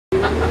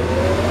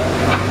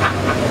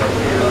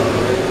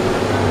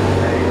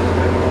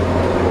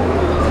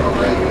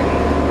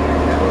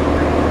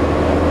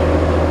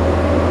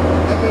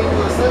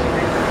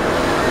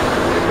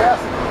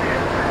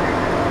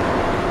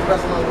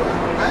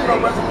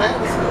had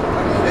to sell.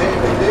 I mean, they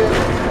did the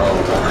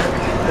whole time.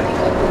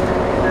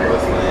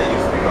 What's the name?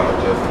 Used to be called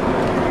Justin.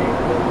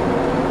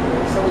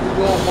 So what you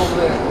doing over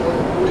there?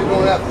 What you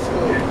doing after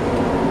school? I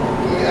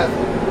mean,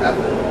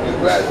 after you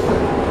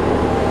graduate?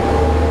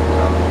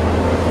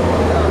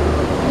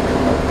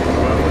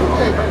 You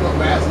ain't playing no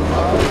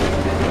basketball.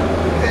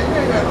 You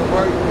ain't got no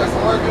work. You got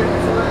some work in you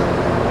for real.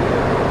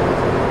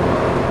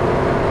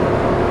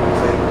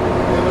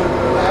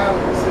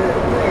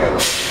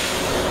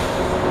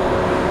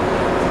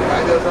 I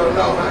just don't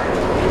know how.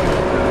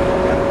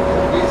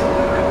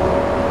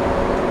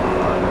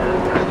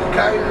 You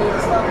carry me or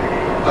something?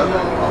 I don't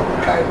know.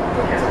 Carry me.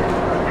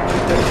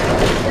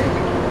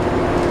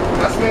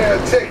 I smell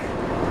a chicken.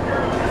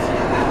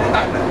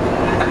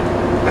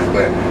 I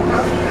smell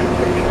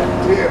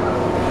yeah.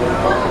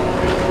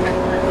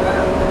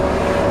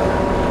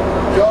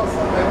 Y'all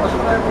something. What's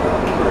your name?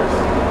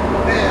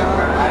 Damn,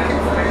 I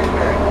keep forgetting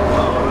that.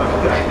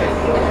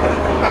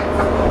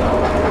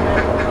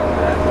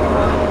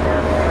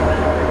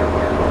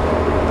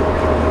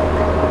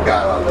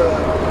 God, I love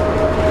you.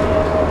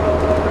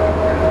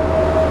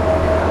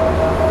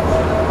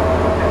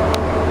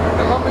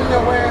 Am I in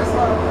your way or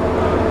something?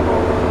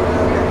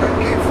 I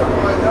keep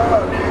fucking my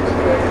dog.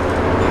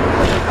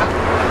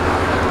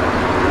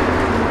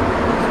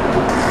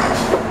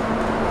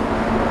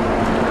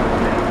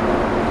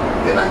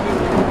 Then I do.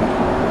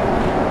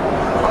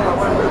 Hold on,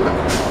 wait a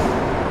minute.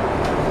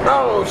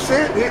 Oh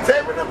shit, he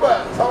take me the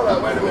bus. Hold on,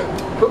 wait a minute.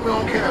 Put me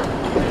on camera.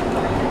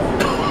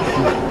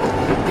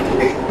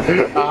 He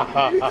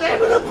take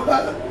me the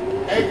bus.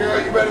 Hey girl,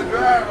 you better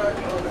drive, right?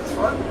 Oh, that's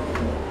funny.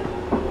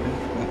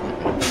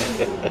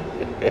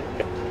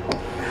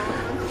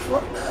 That's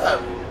fucked up.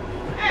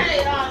 Hey,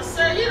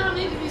 sir, you don't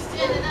need to be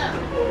standing up.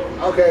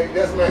 Okay,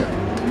 yes ma'am.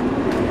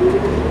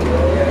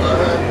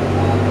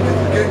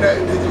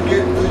 Did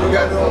you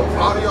got it on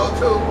audio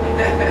too?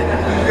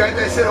 Did you got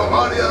that shit on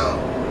audio?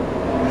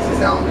 She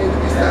said I don't need to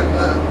be standing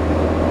up. I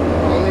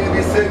don't need to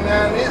be sitting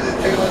down either. It's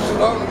taking too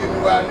long to get me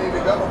where I need to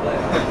go.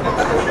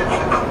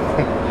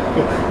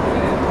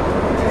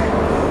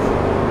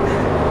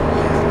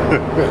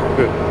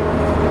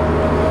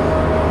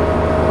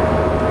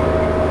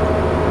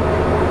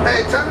 Hey,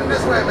 turn it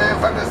this way, man,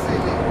 if I can see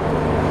me.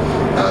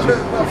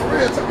 Listen, no, for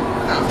real, turn me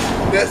around.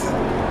 Listen,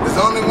 there's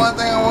only one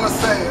thing I want to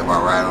say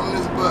about riding on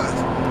this bus.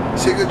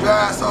 She could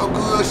drive so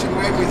good, she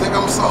make me think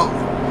I'm sober.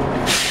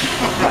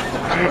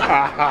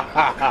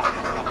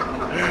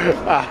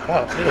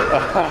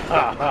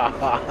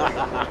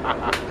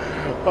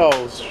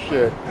 Oh,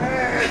 shit.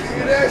 Hey,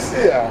 do that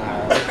shit.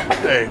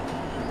 Hey.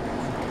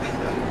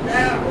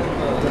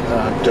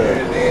 Nah, dude.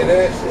 Yeah,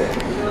 that shit.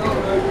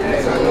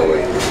 Yes, I know where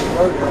you're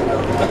working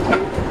though.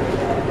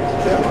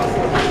 Tell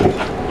myself.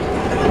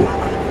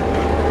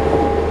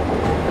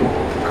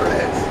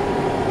 Chris.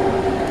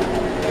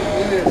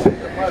 You need to see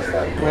your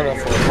mustache. What up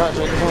for a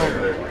project home?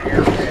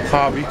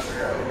 Hobby.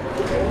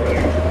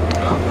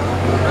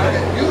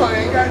 You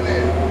ain't got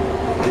that.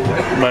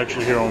 I'm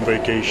actually here on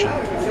vacation.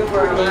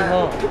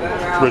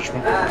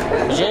 Richmond.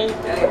 Virginia?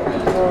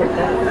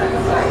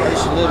 I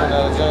used to live in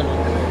Alexandria.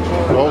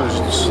 Oh,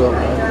 what's up,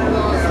 man?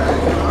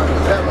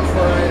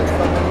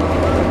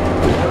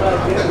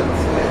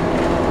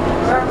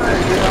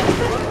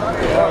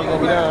 How long you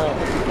gonna be down?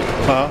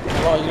 Huh?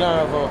 How long you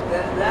down for?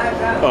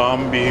 I'm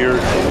gonna be here.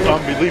 I'm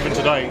gonna be leaving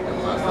tonight,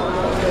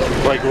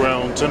 like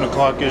around 10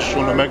 o'clock-ish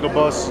on the mega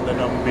bus, and then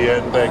I'm gonna be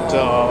heading back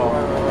to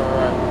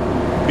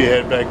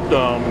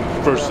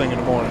first thing in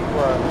the morning.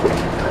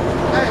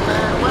 Hey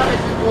man, why did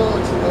you doing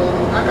what you're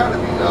doing? I gotta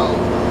be known.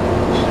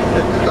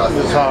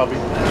 It's a hobby.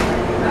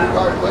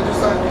 What'd you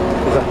say?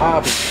 It's a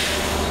hobby.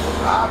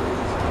 Hobby.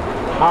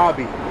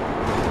 Hobby.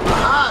 A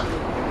hobby?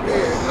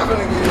 Yeah, I'm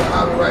gonna give you a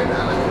hobby right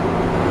now.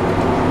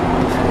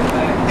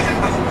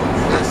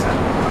 Listen,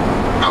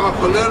 I'm a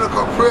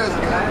political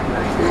prisoner.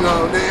 You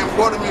know, they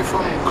imported me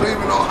from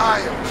Cleveland,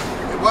 Ohio.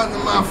 It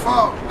wasn't my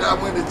fault that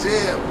I went to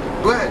jail,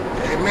 but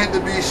it meant to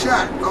be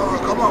shot. Oh,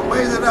 come on,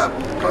 raise it up.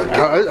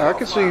 I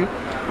can see you.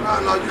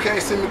 No, you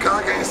can't see me because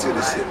I can't see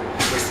this shit.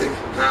 You see me?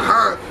 Now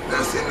her,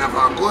 that's it. Now if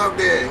I go up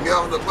there and get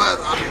off the bus,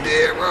 I'll be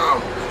dead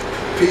wrong.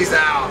 Peace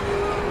out.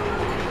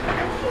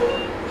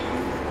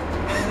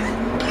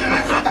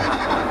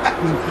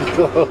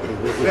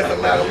 That's a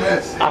matter of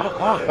mess.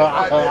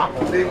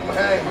 Leave him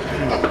hanging.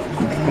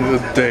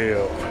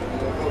 Damn.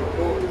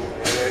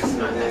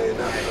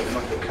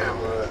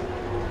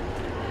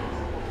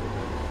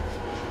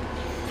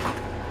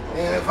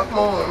 And if I'm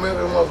on, maybe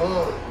I'm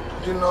on.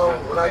 You know,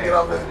 when I get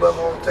off this bus,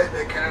 I'm gonna take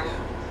that camera.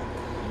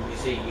 You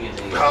see, you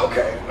see.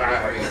 Okay,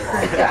 alright.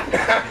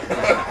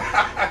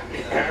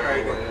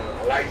 Alright,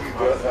 I like you,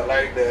 bros. I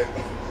like that.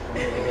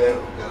 Yeah.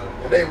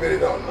 They really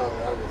don't know me.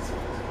 I just.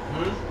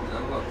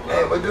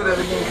 Hey, but do that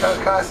again.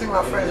 Can I see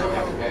my friends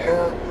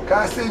again? Can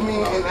I see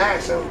me in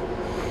action?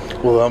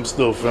 Well, I'm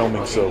still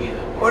filming, so.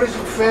 What is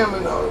you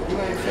filming though? You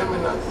ain't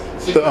filming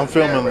nothing. I'm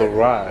filming the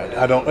ride.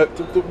 I don't.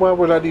 Why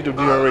would I need to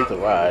narrate the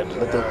ride?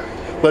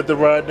 Let the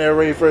ride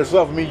narrate for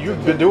itself. I mean,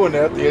 you've been doing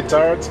that the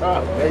entire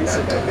time,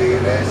 basically.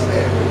 That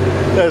shit.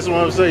 That's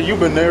what I'm saying. You've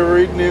been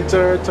narrating the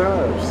entire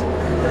time.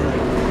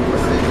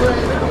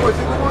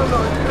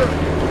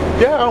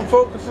 Yeah, I'm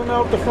focusing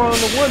out the front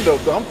of the window.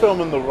 I'm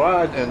filming the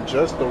ride and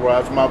just the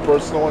ride for my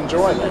personal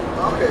enjoyment.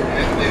 Okay,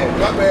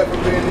 my bad for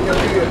being in your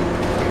ear.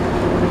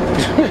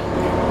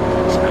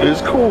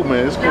 It's cool,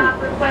 man. It's cool.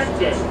 Stop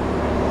requested.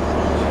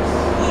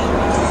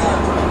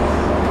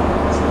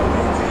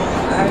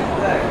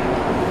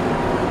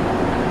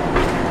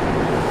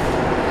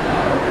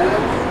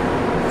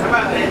 How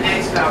about that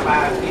next stop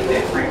by and get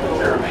that freaking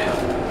mail?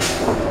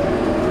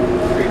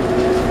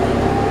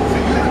 So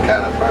you the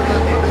kind of person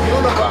that put the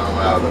uniform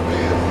out of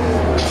bed.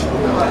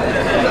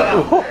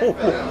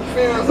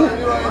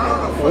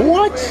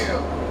 What?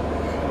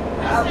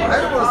 I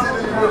don't want to see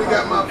that you really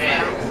got my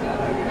fans.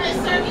 Hey,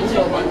 sir, get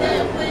your window,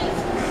 please.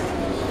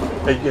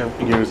 Hey,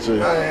 give it to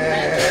you.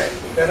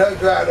 And her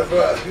drive the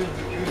bus. You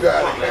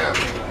drive the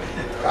camera.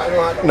 I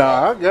know how to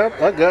Nah, I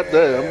got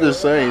that. I'm just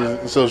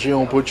saying, so she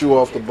don't put you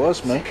off the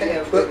bus, man.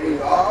 can't put me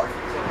off.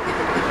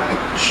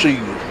 She.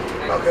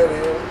 Okay,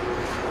 then.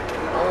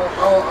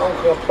 I'm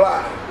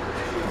comply.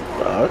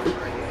 All right.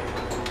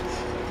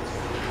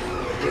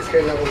 Just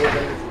can't never work at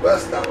this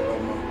bus stop no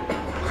more.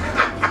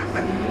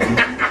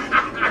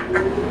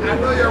 I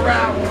know you're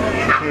around.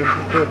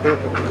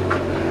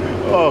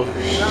 Oh, Not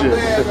shit.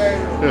 bad,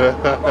 baby.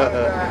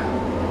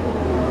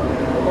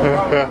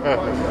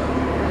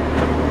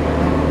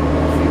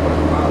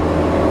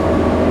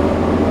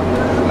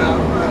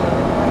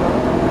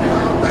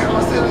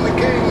 I'm sitting in the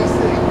king and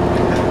see.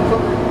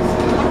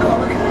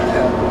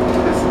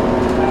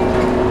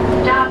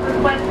 Stop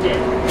requested.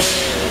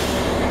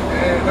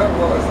 And her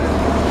voice is.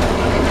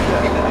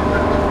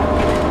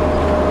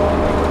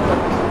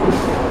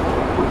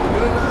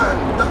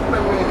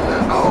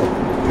 Oh,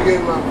 you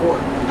gave my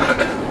voice.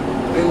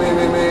 Me.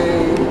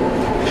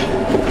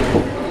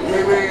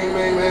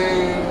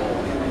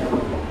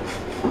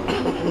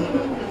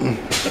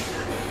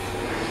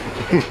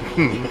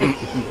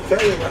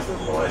 Tell you, my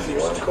sister wants you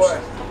one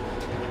question.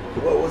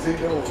 What was he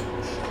doing?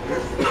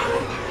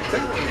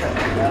 Tell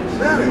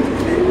me.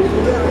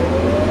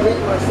 Me,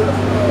 myself,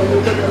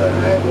 look at her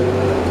hand.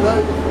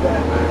 Love you for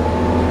that, man.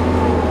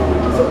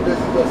 So this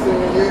is your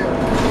senior year.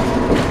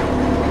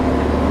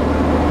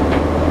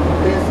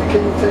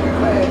 Can you take a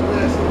class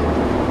lesson?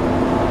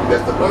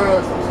 Just to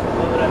learn some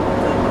stuff.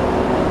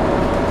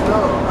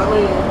 No, I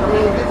mean,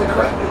 get the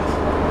credits.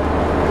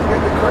 Get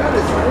the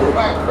credits. It ain't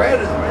about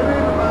credits, man. It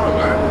ain't about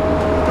learning.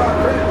 It's about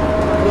credits.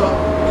 No,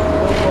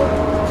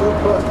 2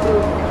 plus 2.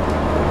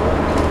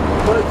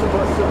 What is 2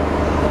 plus 2?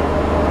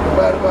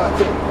 Divided by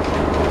 2.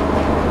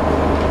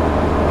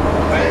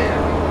 Bam.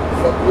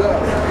 Fuck you up.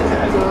 You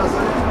know what I'm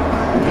saying?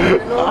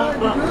 You know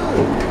what? You're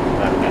good.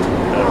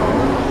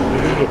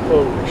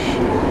 Oh,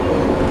 shit.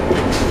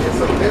 It's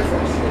some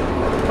different shit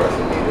that the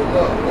person need to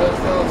know. You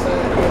understand what I'm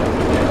saying?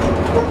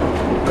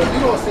 Because you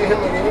don't see him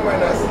again, you might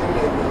not see me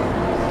again.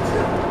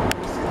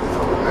 You see this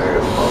whole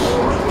marriage.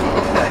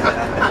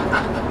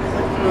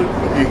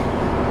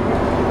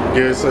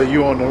 Yeah, so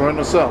you on the run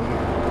or something?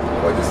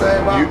 What'd you say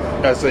about me?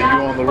 I said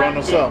you on the run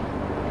or something?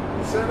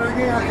 Say that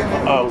again, I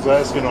can't I was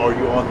asking, are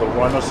you on the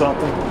run or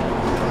something?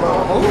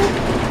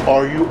 who?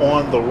 Are you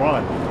on the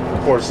run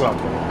or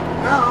something?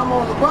 Now I'm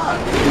on the bus.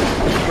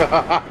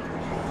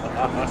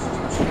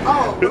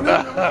 Oh, but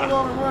then when I'm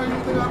on the run, you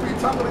think I'll be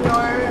talking to your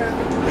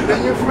ass? Then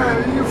you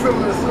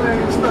filming the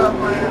same stuff,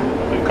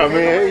 man. I mean,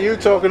 hey, you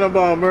talking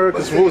about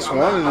America's Most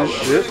Wanted and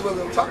shit. I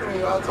wasn't talking to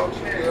you, I'll talk to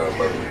you.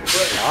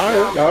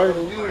 All right.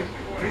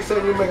 You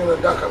said you're making a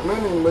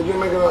documentary, but you're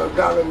making a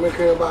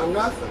documentary about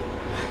nothing.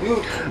 You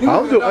making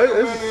a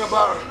documentary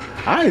about...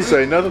 I ain't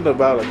say nothing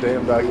about a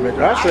damn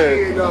documentary. I said... I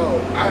did,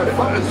 though. I had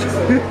fun with you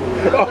saying.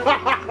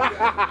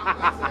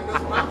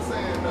 That's what I'm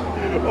saying,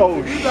 though.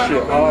 Oh, shit,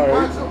 all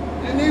right.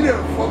 You need to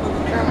focus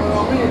the camera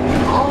on me. I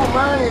don't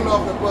mind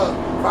off the bus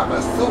if I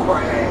can super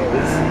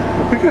ass.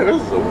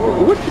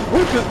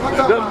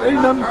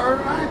 Ain't nothing. I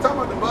ain't talking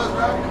about the bus,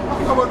 right?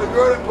 I'm talking about the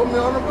girl that put me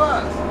on the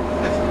bus.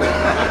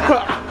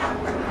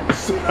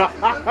 You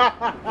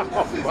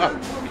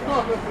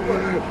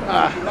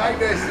like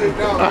that shit,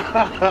 don't you?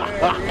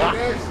 Yeah,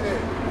 that shit.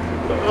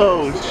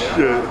 Oh,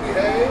 shit.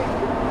 Hey,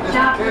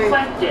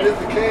 this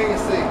the king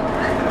seat.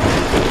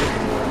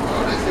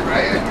 Oh, this shit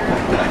right here.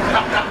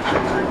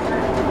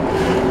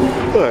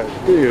 What?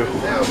 Ew.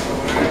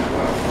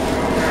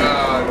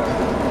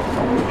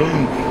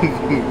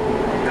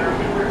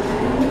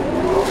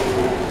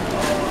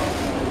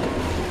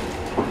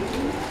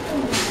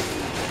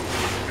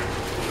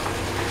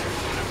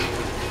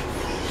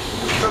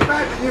 So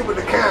back to you with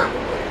the camera.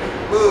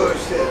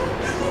 Bullshit.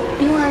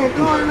 You ain't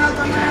doing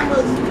nothing, man,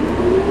 but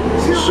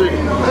she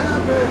ain't no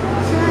help, man.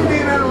 She ain't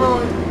did nothing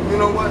wrong. You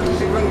know what?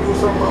 She gonna do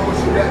something wrong when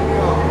she let me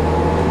off.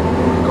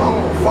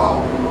 Gonna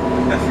fall.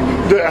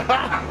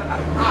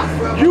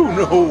 You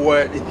know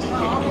what? I'm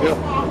gonna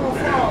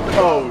fall.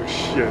 Oh,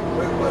 shit.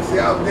 But see,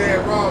 I was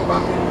dead wrong by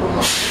me putting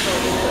my feet on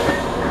the wall.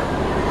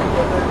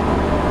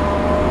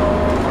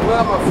 I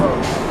love my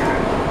folks.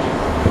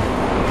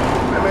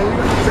 I mean, you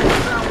gotta take it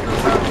down with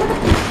this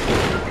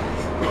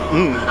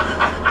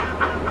house.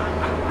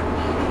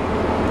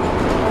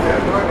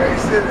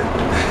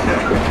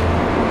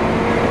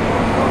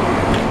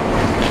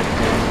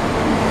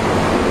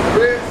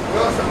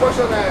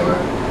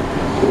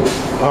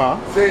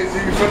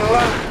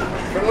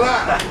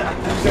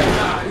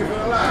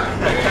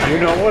 You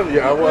know what?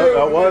 Yeah, I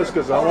was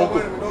because I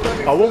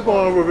won't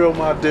go and reveal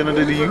my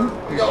identity to you.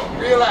 Yo,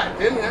 real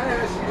identity. I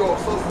asked you your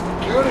social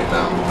security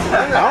number.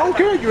 I don't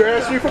care. You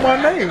asked me for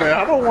my name, man.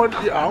 I don't want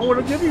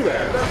to give you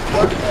that.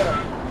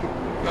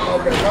 No,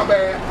 okay, my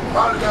bad.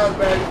 Apologize,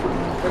 baby.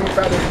 Let me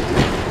try this.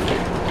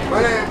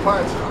 My name is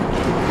Punch.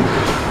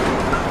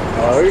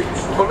 All right.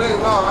 Police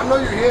law. I know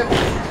you hear me.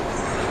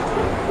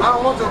 I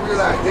don't want your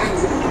real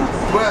identity,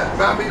 but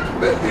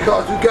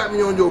because you got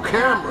me on your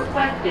camera,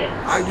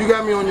 you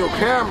got me on your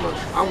camera.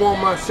 I want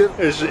my shit.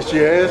 Is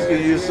she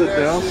asking you to sit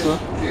down, son?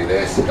 Yeah,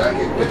 that shit. I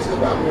get pictures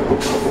about me on my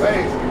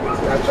face.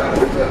 I try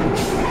to tell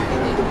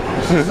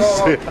you.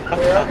 So,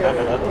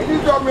 when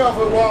you drop me off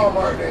at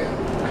Walmart, then.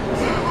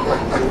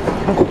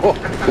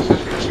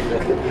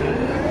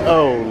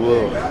 Oh,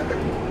 Lord.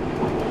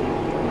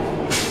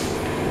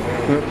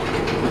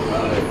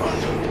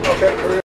 Okay.